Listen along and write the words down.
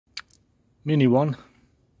Mini one,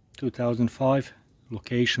 2005,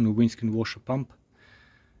 location of windscreen washer pump.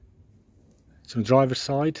 It's on the driver's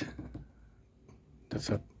side. That's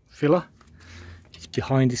a filler. It's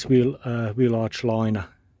behind this wheel arch liner.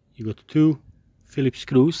 You got two Phillips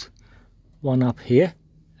screws, one up here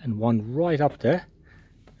and one right up there,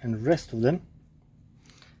 and the rest of them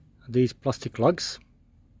are these plastic lugs.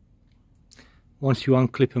 Once you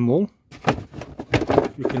unclip them all,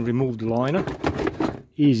 you can remove the liner.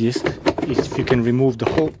 Easiest is if you can remove the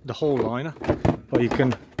whole liner, or you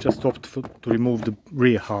can just opt to remove the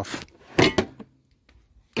rear half.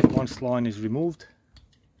 Once line is removed,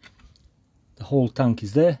 the whole tank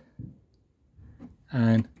is there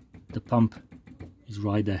and the pump is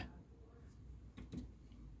right there.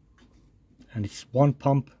 And it's one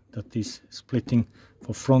pump that is splitting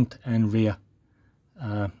for front and rear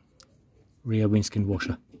windscreen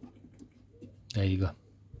washer. There you go.